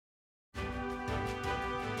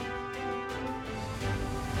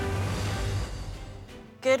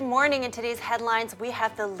Good morning. In today's headlines, we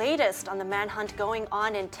have the latest on the manhunt going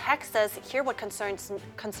on in Texas. Hear what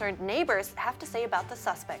concerned neighbors have to say about the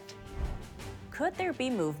suspect. Could there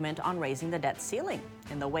be movement on raising the debt ceiling?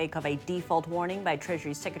 In the wake of a default warning by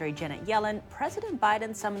Treasury Secretary Janet Yellen, President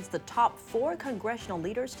Biden summons the top 4 congressional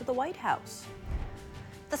leaders to the White House.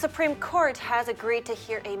 The Supreme Court has agreed to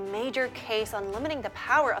hear a major case on limiting the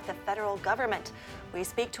power of the federal government. We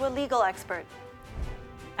speak to a legal expert.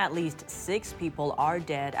 At least 6 people are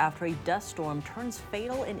dead after a dust storm turns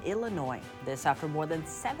fatal in Illinois. This after more than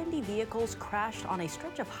 70 vehicles crashed on a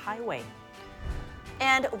stretch of highway.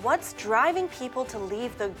 And what's driving people to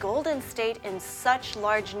leave the Golden State in such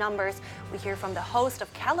large numbers? We hear from the host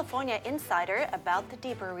of California Insider about the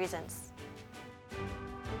deeper reasons.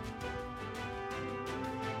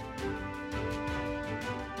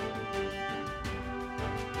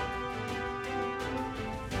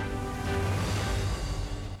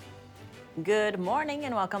 Good morning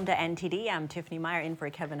and welcome to NTD. I'm Tiffany Meyer in for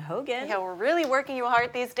Kevin Hogan. Yeah, we're really working you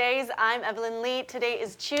hard these days. I'm Evelyn Lee. Today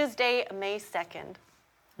is Tuesday, May 2nd.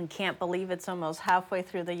 I can't believe it's almost halfway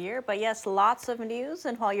through the year, but yes, lots of news.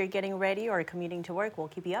 And while you're getting ready or commuting to work, we'll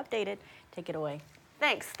keep you updated. Take it away.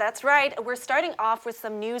 Thanks. That's right. We're starting off with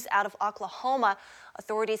some news out of Oklahoma.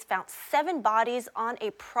 Authorities found 7 bodies on a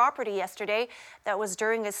property yesterday. That was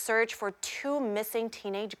during a search for 2 missing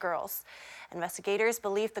teenage girls. Investigators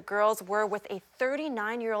believe the girls were with a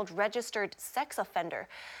 39-year-old registered sex offender.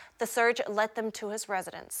 The search led them to his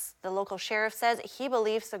residence. The local sheriff says he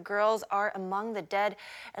believes the girls are among the dead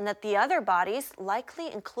and that the other bodies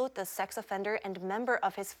likely include the sex offender and member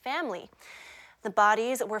of his family. The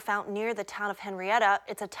bodies were found near the town of Henrietta.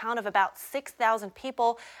 It's a town of about 6,000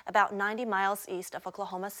 people, about 90 miles east of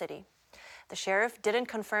Oklahoma City. The sheriff didn't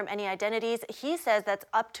confirm any identities. He says that's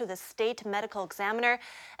up to the state medical examiner.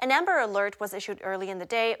 An Amber Alert was issued early in the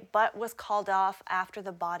day, but was called off after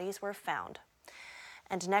the bodies were found.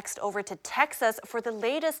 And next, over to Texas for the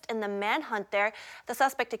latest in the manhunt there. The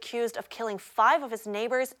suspect accused of killing 5 of his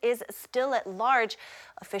neighbors is still at large.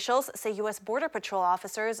 Officials say U.S. Border Patrol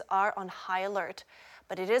officers are on high alert.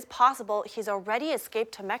 But it is possible he's already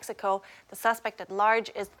escaped to Mexico. The suspect at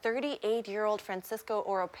large is 38-year-old Francisco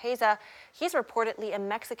Oropeza. He's reportedly a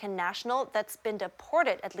Mexican national that's been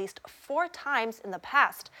deported at least 4 times in the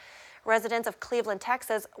past. Residents of Cleveland,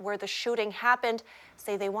 Texas, where the shooting happened,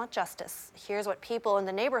 say they want justice. Here's what people in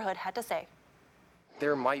the neighborhood had to say.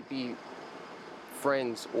 There might be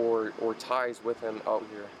friends or ties with him out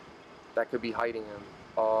here that could be hiding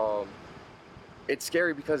him. It's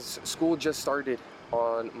scary because school just started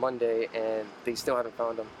on Monday and they still haven't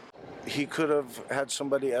found him. He could have had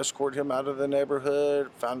somebody escort him out of the neighborhood,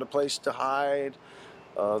 found a place to hide.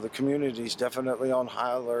 The community's definitely on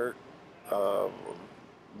high alert.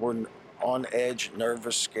 We're on edge,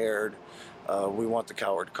 nervous, scared. We want the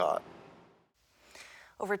coward caught.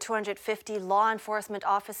 Over 250 law enforcement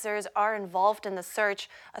officers are involved in the search.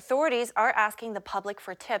 Authorities are asking the public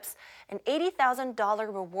for tips. An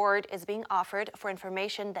 $80,000 reward is being offered for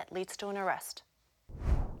information that leads to an arrest.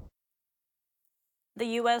 The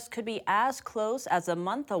U.S. could be as close as a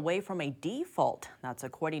month away from a default. That's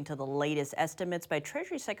according to the latest estimates by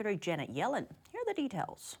Treasury Secretary Janet Yellen. Here are the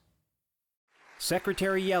details.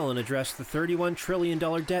 Secretary Yellen addressed the $31 trillion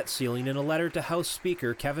debt ceiling in a letter to House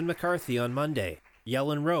Speaker Kevin McCarthy on Monday.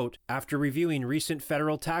 Yellen wrote, after reviewing recent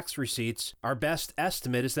federal tax receipts, our best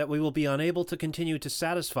estimate is that we will be unable to continue to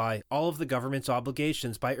satisfy all of the government's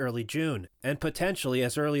obligations by early June, and potentially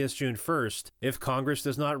as early as June 1st, if Congress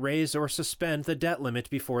does not raise or suspend the debt limit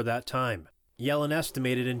before that time. Yellen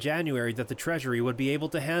estimated in January that the Treasury would be able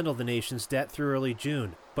to handle the nation's debt through early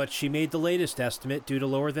June, but she made the latest estimate due to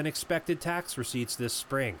lower than expected tax receipts this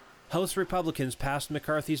spring. House Republicans passed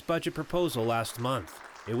McCarthy's budget proposal last month.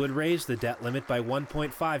 It would raise the debt limit by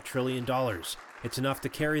 $1.5 trillion. It's enough to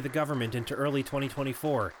carry the government into early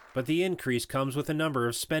 2024, but the increase comes with a number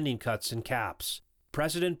of spending cuts and caps.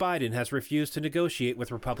 President Biden has refused to negotiate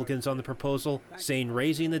with Republicans on the proposal, saying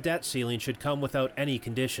raising the debt ceiling should come without any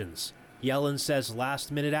conditions. Yellen says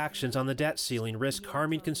last-minute actions on the debt ceiling risk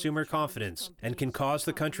harming consumer confidence and can cause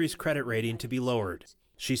the country's credit rating to be lowered.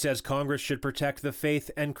 She says Congress should protect the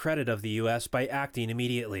faith and credit of the U.S. by acting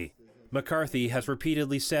immediately. McCarthy has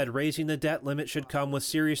repeatedly said raising the debt limit should come with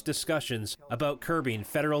serious discussions about curbing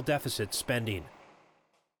federal deficit spending.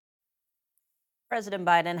 President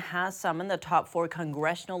Biden has summoned the top 4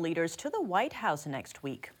 congressional leaders to the White House next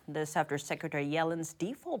week. This after Secretary Yellen's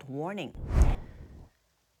default warning.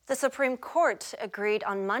 The Supreme Court agreed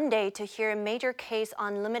on Monday to hear a major case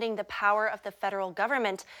on limiting the power of the federal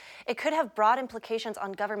government. It could have broad implications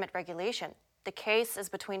on government regulation. The case is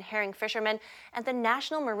between herring fishermen and the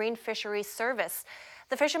National Marine Fisheries Service.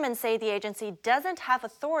 The fishermen say the agency doesn't have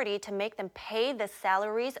authority to make them pay the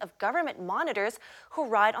salaries of government monitors who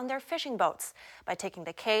ride on their fishing boats. By taking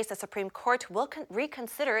the case, the Supreme Court will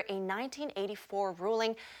reconsider a 1984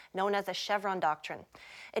 ruling known as the Chevron Doctrine.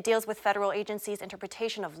 It deals with federal agencies'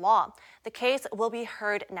 interpretation of law. The case will be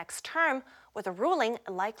heard next term, with a ruling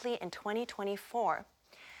likely in 2024.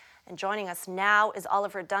 And joining us now is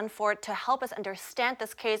Oliver Dunford to help us understand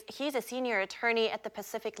this case. He's a senior attorney at the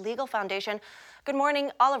Pacific Legal Foundation. Good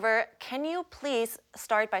morning, Oliver. Can you please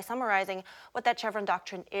start by summarizing what that Chevron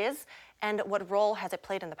Doctrine is and what role has it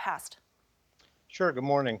played in the past? Sure, good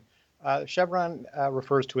morning. Chevron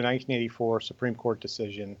refers to a 1984 Supreme Court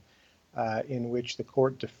decision in which the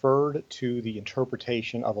court deferred to the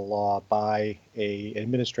interpretation of a law by an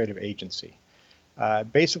administrative agency.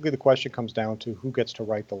 Basically, the question comes down to who gets to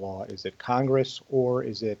write the law. Is it Congress or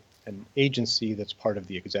is it an agency that's part of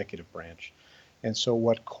the executive branch? And so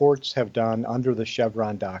what courts have done under the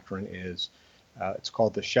Chevron Doctrine is, it's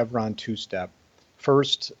called the Chevron two-step.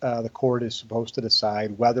 First, the court is supposed to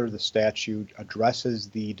decide whether the statute addresses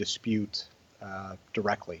the dispute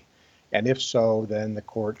directly. And if so, then the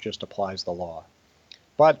court just applies the law.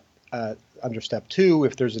 But under step two,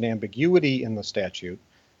 if there's an ambiguity in the statute,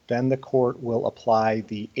 then the court will apply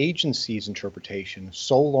the agency's interpretation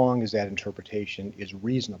so long as that interpretation is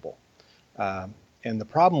reasonable. And the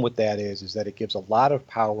problem with that is that it gives a lot of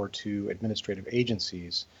power to administrative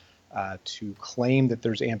agencies to claim that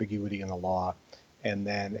there's ambiguity in the law. And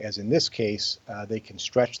then, as in this case, they can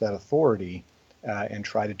stretch that authority and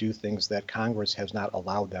try to do things that Congress has not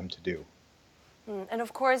allowed them to do. And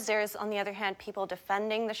of course, there's, on the other hand, people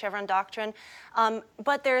defending the Chevron Doctrine.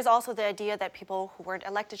 But there's also the idea that people who weren't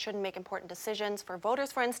elected shouldn't make important decisions for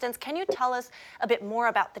voters, for instance. Can you tell us a bit more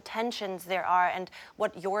about the tensions there are and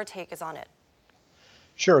what your take is on it?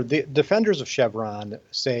 Sure. The defenders of Chevron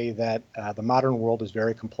say that the modern world is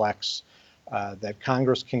very complex, that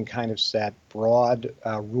Congress can kind of set broad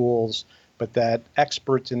rules, but that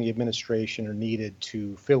experts in the administration are needed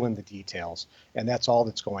to fill in the details. And that's all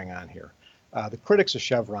that's going on here. The critics of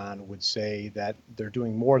Chevron would say that they're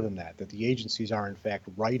doing more than that the agencies are, in fact,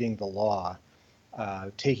 writing the law,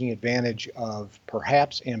 taking advantage of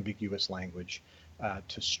perhaps ambiguous language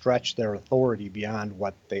to stretch their authority beyond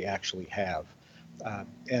what they actually have.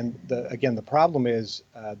 And again, the problem is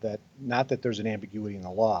that not that there's an ambiguity in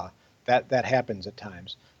the law, that happens at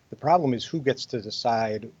times. The problem is who gets to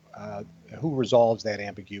decide who resolves that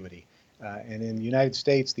ambiguity. And in the United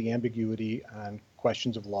States, the ambiguity on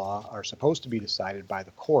questions of law are supposed to be decided by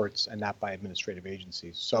the courts and not by administrative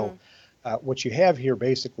agencies. So what you have here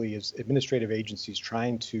basically is administrative agencies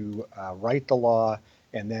trying to write the law,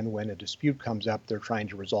 and then when a dispute comes up, they're trying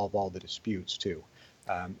to resolve all the disputes too.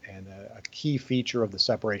 And a key feature of the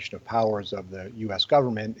separation of powers of the U.S.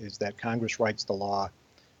 government is that Congress writes the law,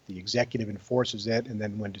 the executive enforces it, and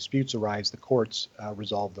then when disputes arise, the courts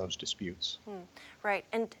resolve those disputes. Right.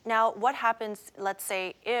 And now what happens, let's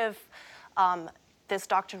say, if this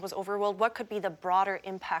doctrine was overruled? What could be the broader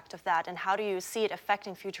impact of that, and how do you see it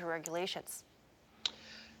affecting future regulations?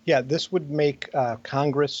 Yeah, this would make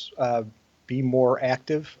Congress be more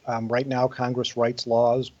active. Right now, Congress writes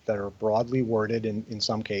laws that are broadly worded in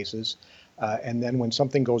some cases. And then when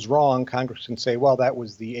something goes wrong, Congress can say, well, that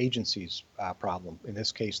was the agency's problem. In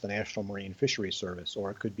this case, the National Marine Fisheries Service,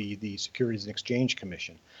 or it could be the Securities and Exchange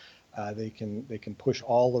Commission. They can push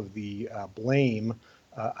all of the blame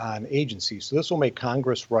on agencies. So this will make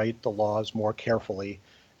Congress write the laws more carefully.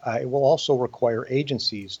 It will also require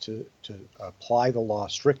agencies to apply the law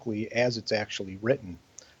strictly as it's actually written.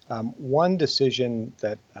 One decision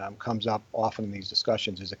that comes up often in these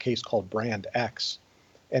discussions is a case called Brand X.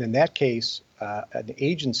 And in that case, an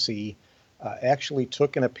agency actually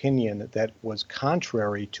took an opinion that was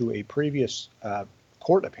contrary to a previous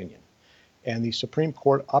court opinion. And the Supreme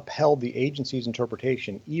Court upheld the agency's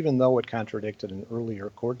interpretation, even though it contradicted an earlier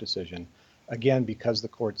court decision, again, because the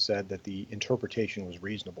court said that the interpretation was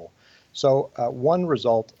reasonable. So one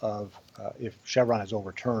result of if Chevron is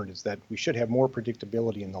overturned is that we should have more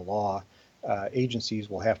predictability in the law. Agencies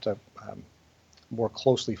will have to more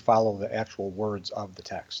closely follow the actual words of the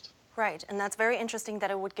text. Right, and that's very interesting that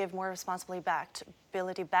it would give more responsibility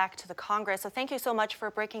back to the Congress. So thank you so much for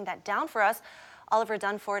breaking that down for us. Oliver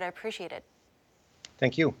Dunford, I appreciate it.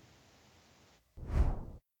 Thank you.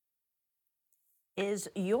 Is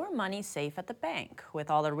your money safe at the bank?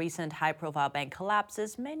 With all the recent high-profile bank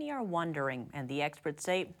collapses, many are wondering, and the experts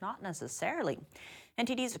say not necessarily.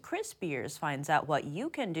 NTD's Chris Beers finds out what you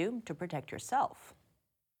can do to protect yourself.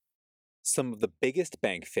 Some of the biggest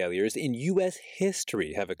bank failures in U.S.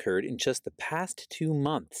 history have occurred in just the past 2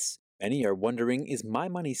 months. Many are wondering, is my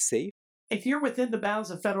money safe? If you're within the bounds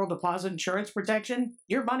of federal deposit insurance protection,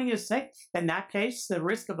 your money is safe. In that case, the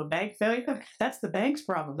risk of a bank failure, that's the bank's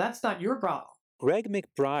problem. That's not your problem. Greg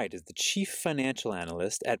McBride is the chief financial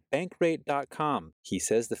analyst at Bankrate.com. He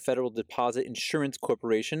says the Federal Deposit Insurance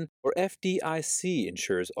Corporation, or FDIC,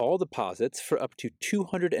 insures all deposits for up to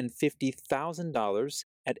 $250,000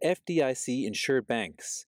 at FDIC-insured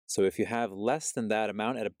banks. So if you have less than that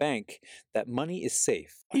amount at a bank, that money is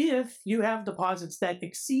safe. If you have deposits that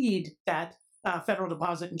exceed that federal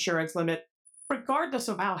deposit insurance limit, regardless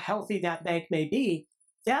of how healthy that bank may be,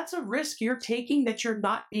 that's a risk you're taking that you're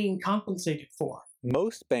not being compensated for.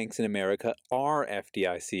 Most banks in America are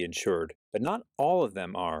FDIC insured, but not all of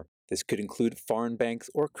them are. This could include foreign banks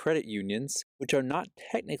or credit unions, which are not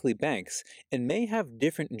technically banks and may have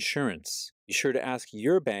different insurance. Be sure to ask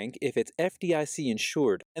your bank if it's FDIC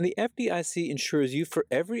insured, and the FDIC insures you for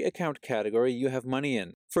every account category you have money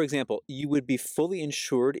in. For example, you would be fully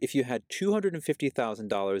insured if you had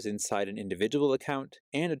 $250,000 inside an individual account,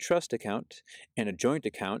 and a trust account, and a joint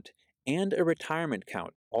account, and a retirement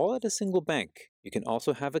account, all at a single bank. You can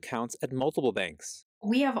also have accounts at multiple banks.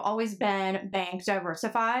 We have always been bank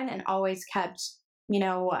diversified and always kept,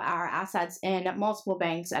 our assets in multiple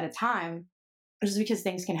banks at a time, just because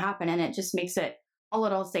things can happen and it just makes it a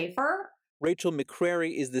little safer. Rachel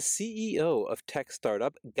McCrary is the CEO of tech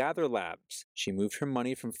startup Gather Labs. She moved her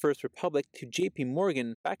money from First Republic to JP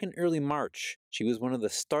Morgan back in early March. She was one of the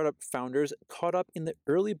startup founders caught up in the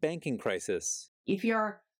early banking crisis. If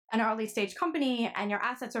you're an early stage company and your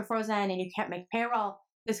assets are frozen and you can't make payroll,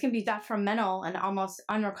 this can be detrimental and almost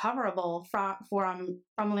unrecoverable from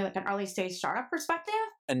like an early stage startup perspective.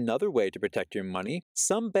 Another way to protect your money,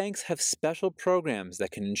 some banks have special programs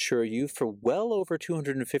that can insure you for well over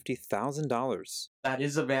 $250,000. That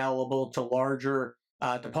is available to larger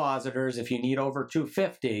depositors. If you need over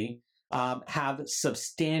 $250,000, have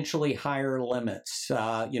substantially higher limits.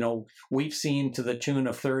 We've seen to the tune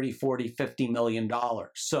of $30, $40, $50 million.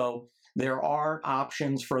 So there are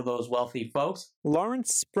options for those wealthy folks.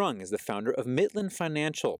 Lawrence Sprung is the founder of Midland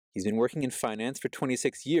Financial. He's been working in finance for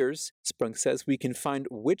 26 years. Sprung says we can find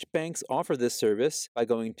which banks offer this service by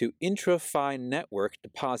going to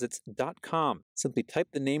intrafinetworkdeposits.com. Simply type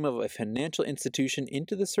the name of a financial institution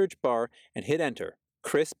into the search bar and hit enter.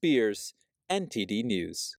 Chris Beers, NTD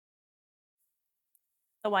News.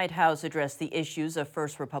 The White House addressed the issues of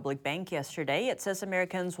First Republic Bank yesterday. It says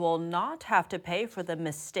Americans will not have to pay for the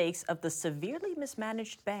mistakes of the severely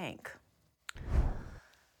mismanaged bank.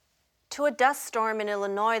 To a dust storm in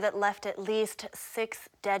Illinois that left at least 6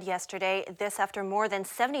 dead yesterday. This after more than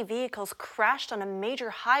 70 vehicles crashed on a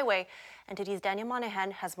major highway. NTD's Daniel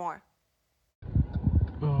Monahan has more.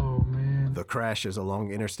 The crashes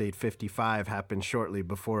along Interstate 55 happened shortly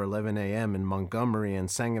before 11 a.m. in Montgomery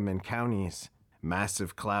and Sangamon counties.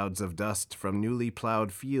 Massive clouds of dust from newly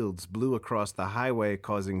plowed fields blew across the highway,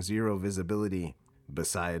 causing zero visibility.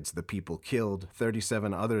 Besides the people killed,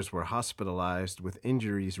 37 others were hospitalized with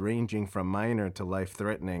injuries ranging from minor to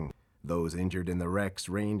life-threatening. Those injured in the wrecks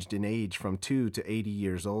ranged in age from 2 to 80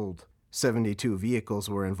 years old. 72 vehicles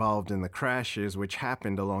were involved in the crashes, which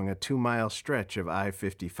happened along a 2-mile stretch of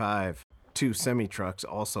I-55. 2 semi-trucks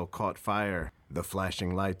also caught fire. The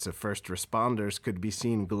flashing lights of first responders could be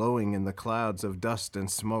seen glowing in the clouds of dust and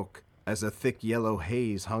smoke as a thick yellow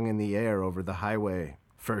haze hung in the air over the highway.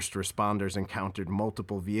 First responders encountered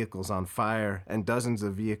multiple vehicles on fire and dozens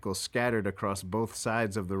of vehicles scattered across both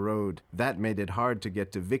sides of the road. That made it hard to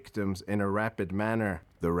get to victims in a rapid manner.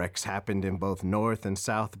 The wrecks happened in both north and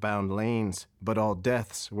southbound lanes, but all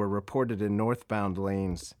deaths were reported in northbound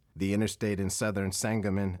lanes. The interstate in southern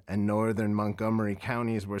Sangamon and northern Montgomery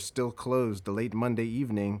counties were still closed late Monday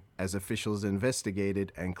evening as officials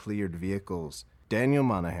investigated and cleared vehicles. Daniel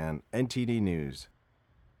Monahan, NTD News.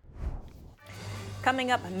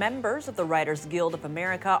 Coming up, members of the Writers Guild of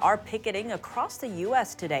America are picketing across the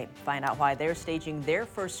U.S. today. Find out why they're staging their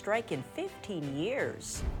first strike in 15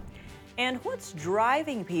 years. And what's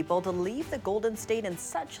driving people to leave the Golden State in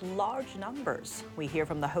such large numbers? We hear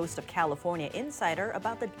from the host of California Insider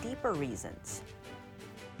about the deeper reasons.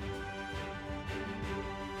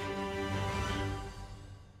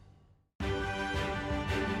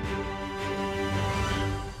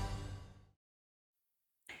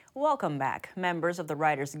 Welcome back. Members of the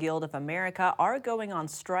Writers Guild of America are going on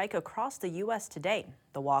strike across the U.S. today.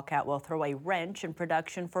 The walkout will throw a wrench in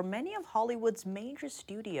production for many of Hollywood's major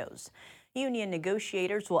studios. Union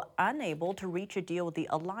negotiators were unable to reach a deal with the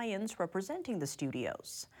alliance representing the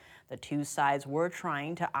studios. The two sides were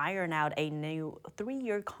trying to iron out a new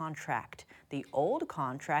 3-year contract. The old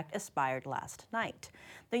contract expired last night.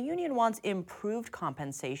 The union wants improved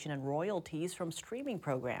compensation and royalties from streaming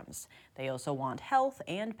programs. They also want health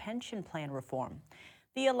and pension plan reform.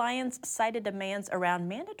 The alliance cited demands around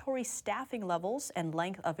mandatory staffing levels and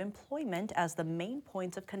length of employment as the main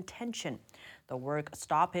points of contention. The work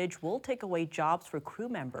stoppage will take away jobs for crew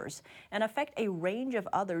members and affect a range of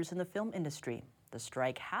others in the film industry. The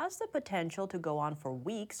strike has the potential to go on for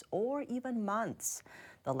weeks or even months.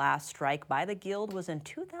 The last strike by the Guild was in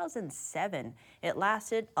 2007. It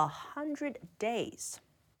lasted 100 days.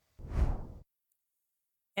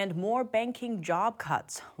 And more banking job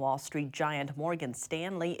cuts. Wall Street giant Morgan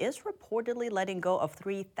Stanley is reportedly letting go of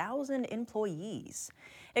 3,000 employees.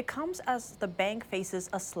 It comes as the bank faces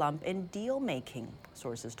a slump in deal making.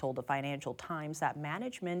 Sources told the Financial Times that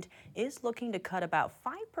management is looking to cut about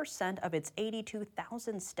 5% of its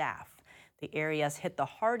 82,000 staff. The areas hit the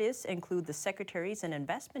hardest include the secretaries and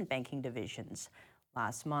investment banking divisions.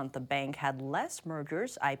 Last month, the bank had less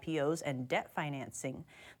mergers, IPOs, and debt financing.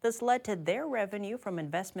 This led to their revenue from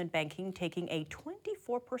investment banking taking a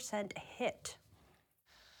 24% hit.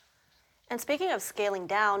 And speaking of scaling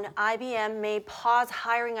down, IBM may pause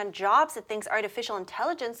hiring on jobs it thinks artificial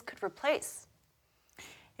intelligence could replace.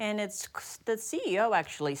 And the CEO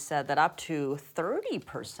actually said that up to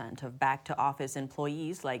 30% of back-to-office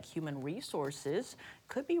employees, like human resources,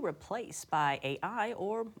 could be replaced by AI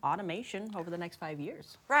or automation over the next 5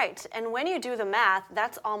 years. Right, and when you do the math,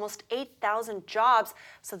 that's almost 8,000 jobs.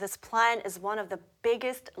 So this plan is one of the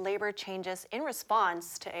biggest labor changes in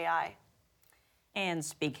response to AI. And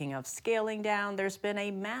speaking of scaling down, there's been a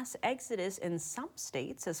mass exodus in some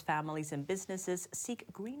states as families and businesses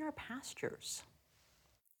seek greener pastures.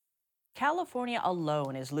 California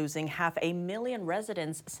alone is losing 500,000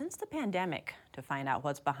 residents since the pandemic. To find out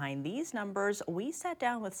what's behind these numbers, we sat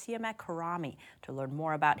down with Siamak Karami to learn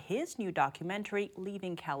more about his new documentary,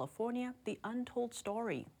 Leaving California, The Untold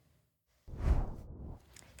Story.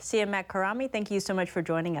 Siamak Karami, thank you so much for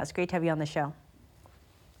joining us. Great to have you on the show.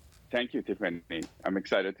 Thank you, Tiffany. I'm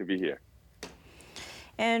excited to be here.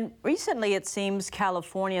 And recently, it seems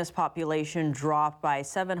California's population dropped by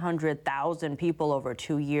 700,000 people over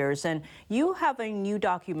 2 years. And you have a new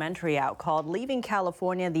documentary out called Leaving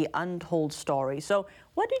California, The Untold Story. So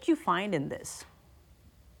what did you find in this?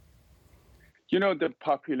 You know, the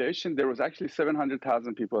population, there was actually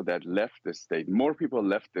 700,000 people that left the state. More people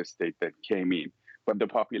left the state than came in. But the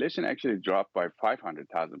population actually dropped by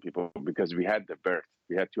 500,000 people because we had the births.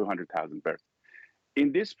 We had 200,000 births.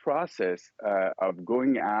 In this process of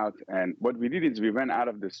going out, and what we did is we went out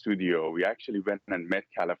of the studio. We actually went and met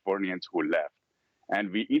Californians who left, and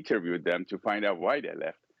we interviewed them to find out why they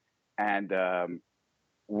left. And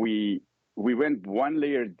we went one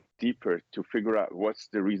layer deeper to figure out what's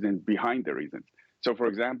the reason behind the reasons. So, for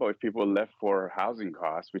example, if people left for housing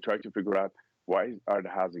costs, we tried to figure out why are the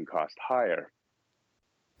housing costs higher.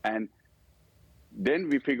 And then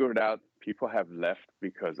we figured out people have left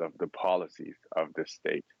because of the policies of the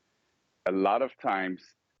state. A lot of times,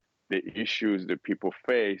 the issues that people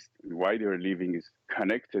faced, why they're leaving, is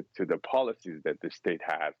connected to the policies that the state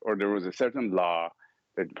has. Or there was a certain law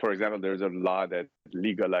that, for example, there's a law that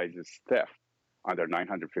legalizes theft under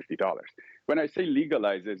 $950. When I say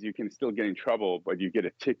legalizes, you can still get in trouble, but you get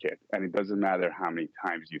a ticket. And it doesn't matter how many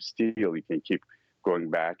times you steal, you can keep going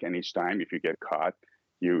back. And each time, if you get caught,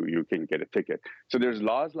 you can get a ticket. So there's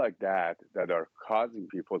laws like that that are causing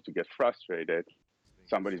people to get frustrated.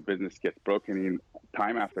 Somebody's business gets broken in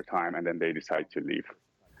time after time, and then they decide to leave.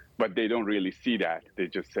 But they don't really see that. They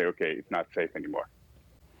just say, okay, it's not safe anymore.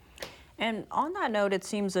 And on that note, it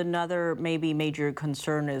seems another maybe major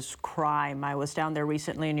concern is crime. I was down there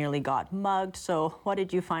recently and nearly got mugged. So what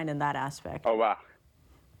did you find in that aspect? Oh, wow.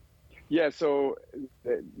 Yeah, so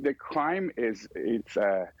the crime is,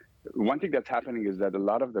 one thing that's happening is that a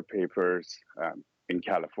lot of the papers in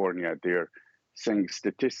California, they're saying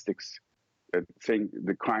statistics, saying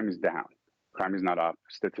the crime is down. Crime is not up.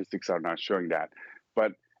 Statistics are not showing that.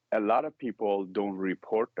 But a lot of people don't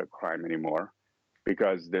report the crime anymore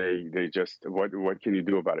because they just, what can you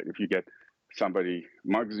do about it? If you get somebody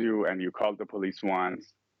mugs you and you call the police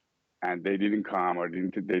once and they didn't come or they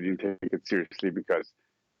didn't take it seriously because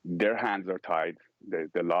their hands are tied,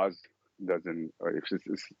 the laws doesn't, or if it's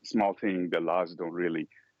a small thing, the laws don't really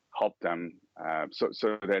help them.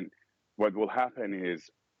 So then what will happen is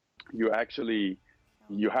you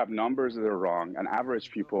have numbers that are wrong, and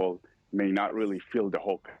average people may not really feel the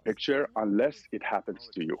whole picture unless it happens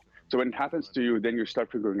to you. So when it happens to you, then you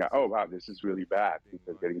start figuring out, oh, wow, this is really bad. Things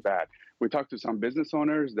are getting bad. We talked to some business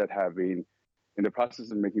owners that have been in the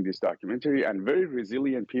process of making this documentary, and very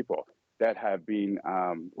resilient people that have been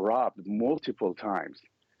robbed multiple times,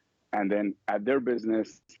 and then at their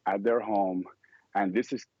business, at their home, and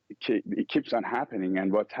it keeps on happening.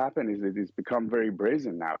 And what's happened is it's become very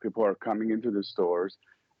brazen now. People are coming into the stores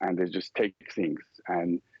and they just take things,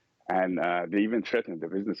 and they even threaten the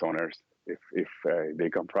business owners if they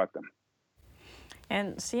confront them.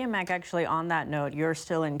 And CMAC, actually, on that note, you're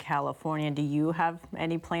still in California. Do you have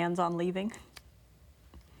any plans on leaving?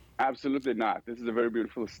 Absolutely not. This is a very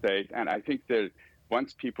beautiful state, and I think that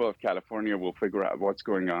once people of California will figure out what's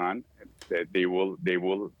going on, that they will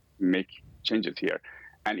make changes here,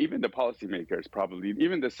 and even the policymakers, probably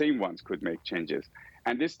even the same ones, could make changes.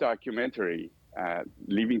 And this documentary,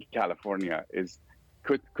 leaving California,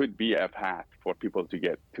 could be a path for people to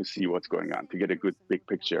get to see what's going on, to get a good big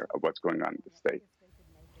picture of what's going on in the state.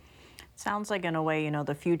 Sounds like, in a way,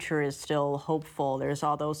 the future is still hopeful. There's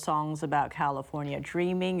all those songs about California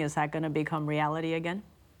dreaming. Is that going to become reality again?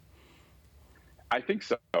 I think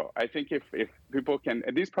so. I think if people can,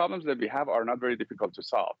 these problems that we have are not very difficult to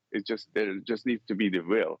solve. There just needs to be the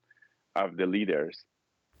will of the leaders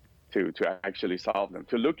to actually solve them,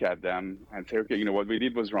 to look at them and say, okay, what we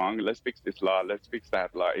did was wrong. Let's fix this law. Let's fix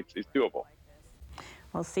that law. It's doable.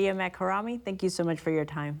 Well, CMAC Karami, thank you so much for your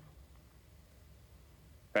time.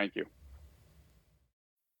 Thank you.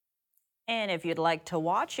 And if you'd like to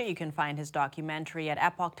watch it, you can find his documentary at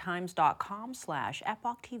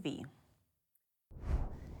epochtimes.com/epochtv.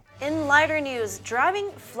 In lighter news, driving,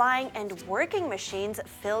 flying, and working machines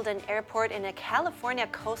filled an airport in a California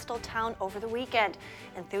coastal town over the weekend.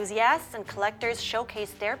 Enthusiasts and collectors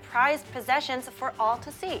showcased their prized possessions for all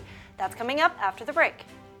to see. That's coming up after the break.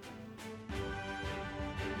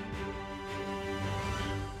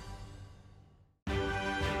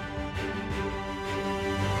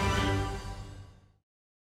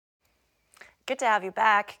 Good to have you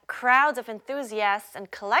back. Crowds of enthusiasts and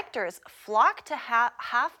collectors flocked to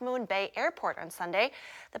Half Moon Bay Airport on Sunday.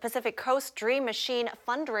 The Pacific Coast Dream Machine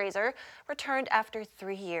fundraiser returned after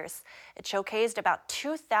 3 years. It showcased about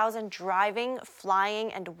 2,000 driving,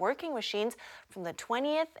 flying, and working machines from the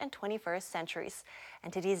 20th and 21st centuries.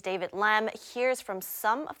 NTD's David Lamb hears from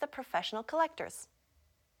some of the professional collectors.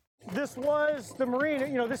 This was the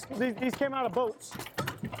Marine, these came out of boats.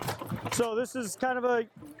 So this is kind of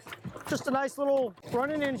just a nice little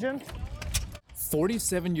running engine.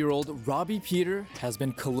 47-year-old Robbie Peter has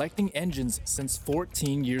been collecting engines since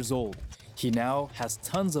 14 years old. He now has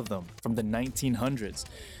tons of them from the 1900s.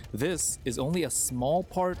 This is only a small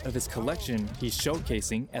part of his collection he's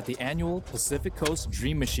showcasing at the annual Pacific Coast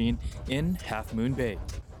Dream Machine in Half Moon Bay.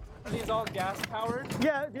 Are these all gas powered?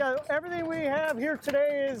 Yeah, everything we have here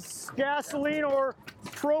today is gasoline or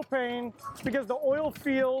propane because the oil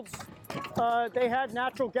fields, they had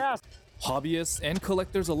natural gas. Hobbyists and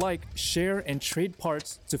collectors alike share and trade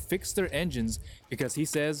parts to fix their engines because he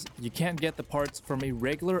says you can't get the parts from a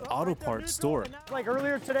regular auto parts store. Like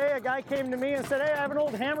earlier today, a guy came to me and said, hey, I have an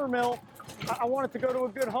old hammer mill. I want it to go to a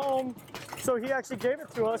good home. So he actually gave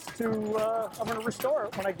it to us I'm going to restore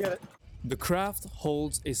it when I get it. The craft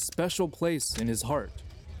holds a special place in his heart.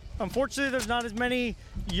 Unfortunately, there's not as many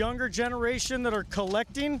younger generation that are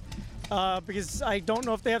collecting because I don't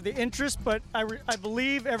know if they have the interest, but I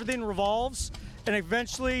believe everything revolves, and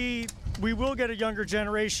eventually we will get a younger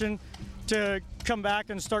generation to come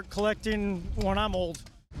back and start collecting when I'm old.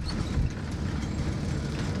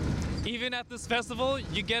 Even at this festival,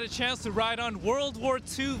 you get a chance to ride on World War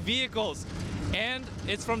II vehicles. And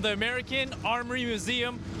it's from the American Armory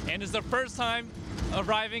Museum, and it's the first time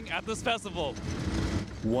arriving at this festival.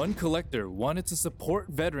 One collector wanted to support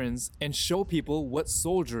veterans and show people what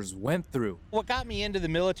soldiers went through. What got me into the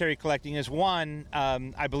military collecting is one,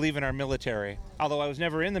 I believe in our military. Although I was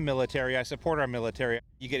never in the military, I support our military.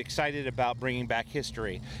 You get excited about bringing back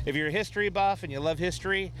history. If you're a history buff and you love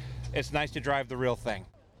history, it's nice to drive the real thing.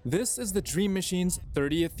 This is the Dream Machine's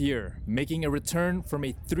 30th year, making a return from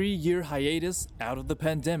a 3-year hiatus out of the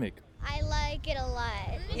pandemic. I like it a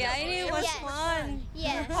lot. Yeah, it was fun.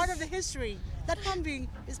 Yeah. Part of the history. That Humvee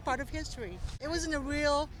is part of history. It was in the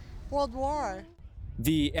real World War.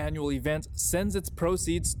 The annual event sends its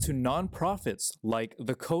proceeds to nonprofits like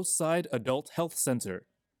the Coastside Adult Health Center.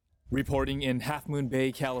 Reporting in Half Moon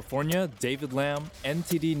Bay, California, David Lamb,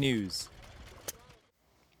 NTD News.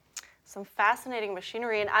 Some fascinating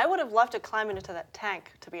machinery, and I would have loved to climb into that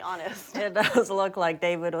tank, to be honest. It does look like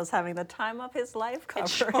David was having the time of his life covering. It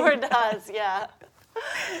sure does, yeah.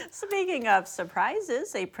 Speaking of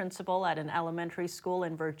surprises, a principal at an elementary school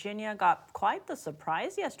in Virginia got quite the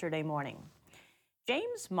surprise yesterday morning.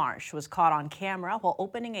 James Marsh was caught on camera while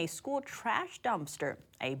opening a school trash dumpster.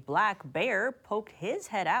 A black bear poked his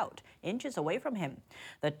head out, inches away from him.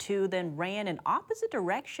 The two then ran in opposite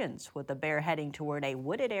directions, with the bear heading toward a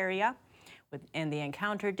wooded area. And the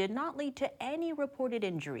encounter did not lead to any reported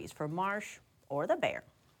injuries for Marsh or the bear.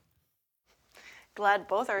 Glad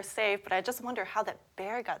both are safe, but I just wonder how that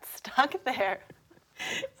bear got stuck there.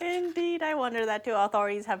 Indeed, I wonder that too.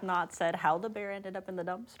 Authorities have not said how the bear ended up in the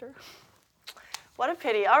dumpster. What a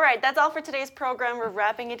pity. All right, that's all for today's program. We're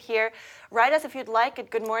wrapping it here. Write us if you'd like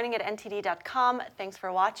at goodmorning@ntd.com. Thanks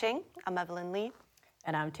for watching. I'm Evelyn Lee.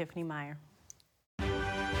 And I'm Tiffany Meyer.